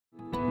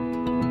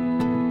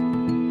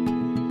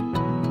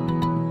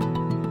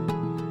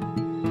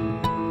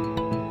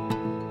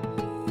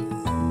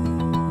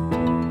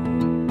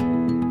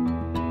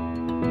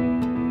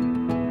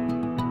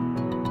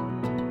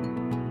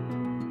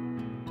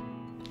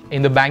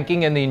In the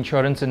banking and the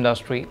insurance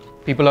industry,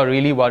 people are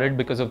really worried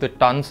because of the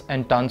tons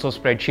and tons of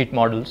spreadsheet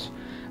models.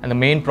 And the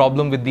main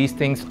problem with these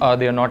things are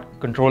they are not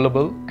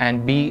controllable,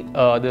 and B,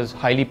 there's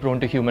highly prone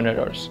to human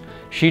errors.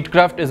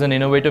 Sheetcraft is an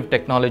innovative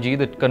technology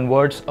that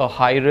converts a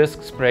high-risk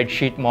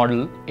spreadsheet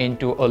model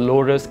into a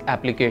low-risk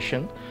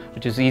application,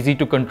 which is easy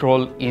to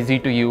control, easy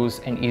to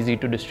use, and easy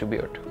to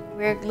distribute.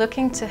 We're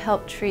looking to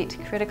help treat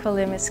critical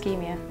limb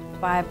ischemia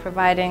by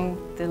providing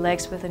the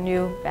legs with a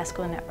new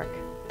vascular network.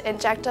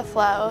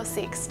 Injectaflow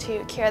seeks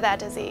to cure that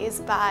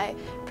disease by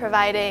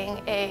providing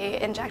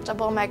an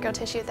injectable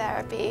microtissue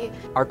therapy.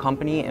 Our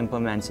company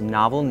implements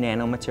novel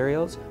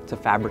nanomaterials to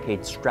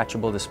fabricate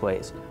stretchable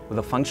displays with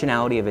the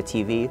functionality of a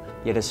TV,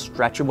 yet as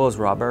stretchable as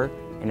rubber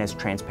and as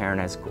transparent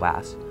as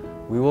glass.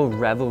 We will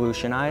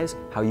revolutionize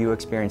how you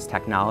experience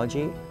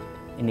technology,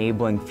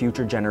 enabling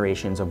future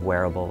generations of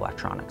wearable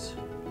electronics.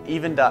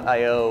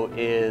 Even.io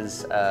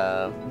is,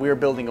 we're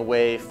building a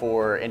way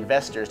for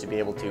investors to be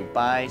able to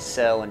buy,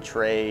 sell, and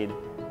trade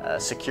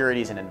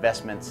securities and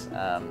investments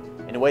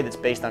in a way that's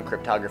based on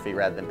cryptography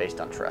rather than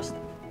based on trust.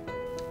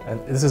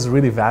 And this is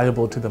really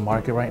valuable to the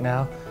market right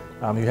now.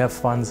 You have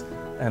funds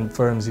and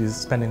firms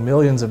spending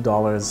millions of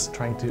dollars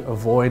trying to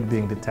avoid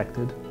being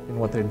detected in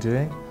what they're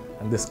doing,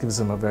 and this gives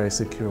them a very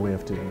secure way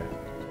of doing that.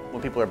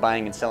 When people are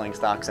buying and selling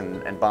stocks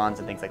and bonds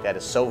and things like that,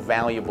 is so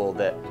valuable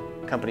that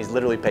companies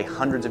literally pay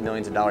hundreds of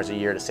millions of dollars a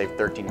year to save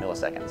 13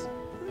 milliseconds.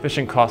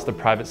 Phishing costs the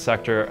private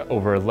sector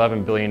over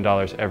 $11 billion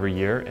every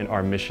year, and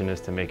our mission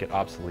is to make it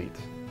obsolete.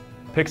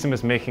 Pixum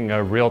is making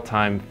a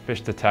real-time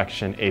phish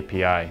detection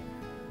API.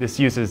 This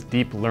uses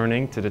deep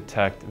learning to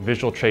detect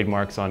visual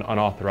trademarks on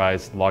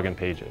unauthorized login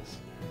pages.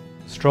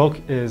 Stroke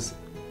is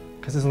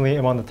consistently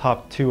among the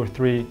top 2 or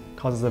 3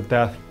 causes of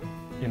death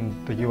in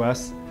the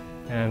US,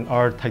 and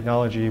our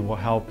technology will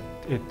help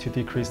it to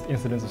decrease the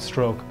incidence of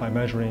stroke by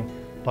measuring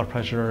blood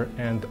pressure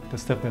and the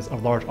stiffness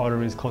of large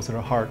arteries close to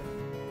the heart.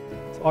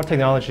 So our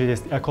technology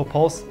is the Echo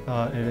Pulse.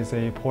 It is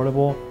a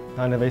portable,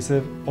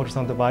 non-invasive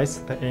ultrasound device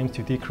that aims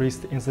to decrease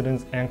the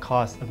incidence and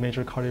cost of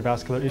major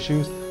cardiovascular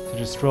issues such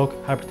as stroke,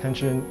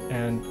 hypertension,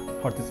 and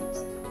heart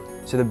disease.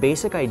 So the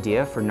basic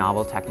idea for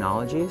novel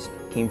technologies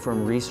came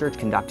from research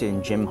conducted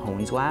in Jim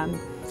Hohn's lab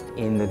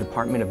in the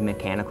Department of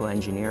Mechanical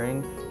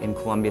Engineering in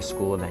Columbia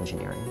School of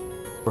Engineering.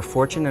 We're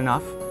fortunate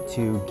enough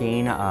to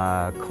gain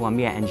a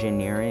Columbia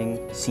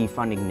Engineering Seed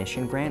Fund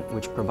Ignition grant,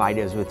 which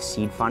provided us with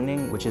seed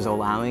funding, which is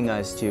allowing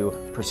us to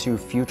pursue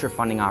future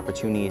funding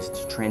opportunities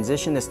to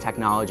transition this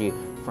technology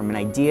from an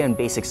idea in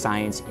basic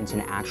science into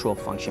an actual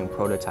functioning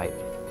prototype.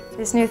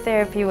 This new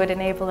therapy would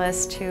enable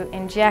us to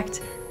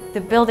inject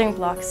the building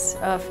blocks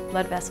of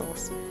blood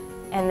vessels,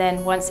 and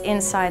then once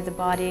inside the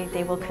body,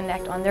 they will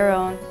connect on their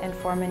own and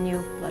form a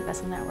new blood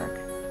vessel network.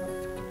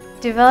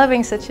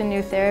 Developing such a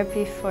new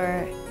therapy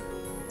for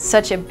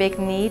such a big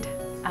need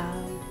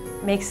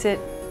makes it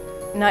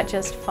not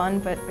just fun,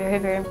 but very,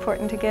 very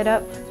important to get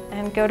up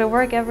and go to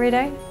work every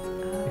day.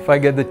 If I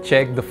get the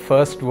check, the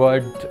first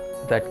word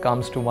that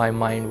comes to my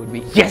mind would be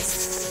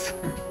yes!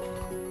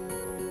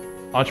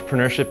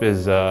 Entrepreneurship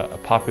is a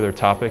popular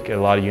topic at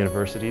a lot of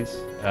universities.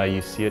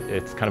 You see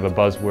it's kind of a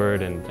buzzword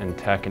in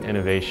tech and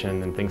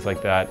innovation and things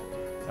like that.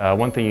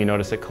 One thing you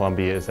notice at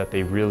Columbia is that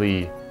they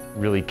really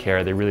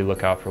care, they really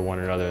look out for one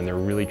another, and they're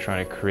really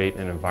trying to create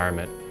an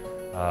environment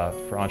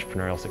for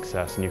entrepreneurial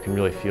success, and you can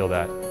really feel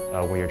that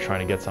when you're trying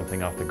to get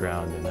something off the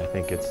ground, and I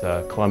think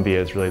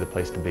Columbia is really the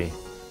place to be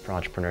for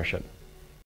entrepreneurship.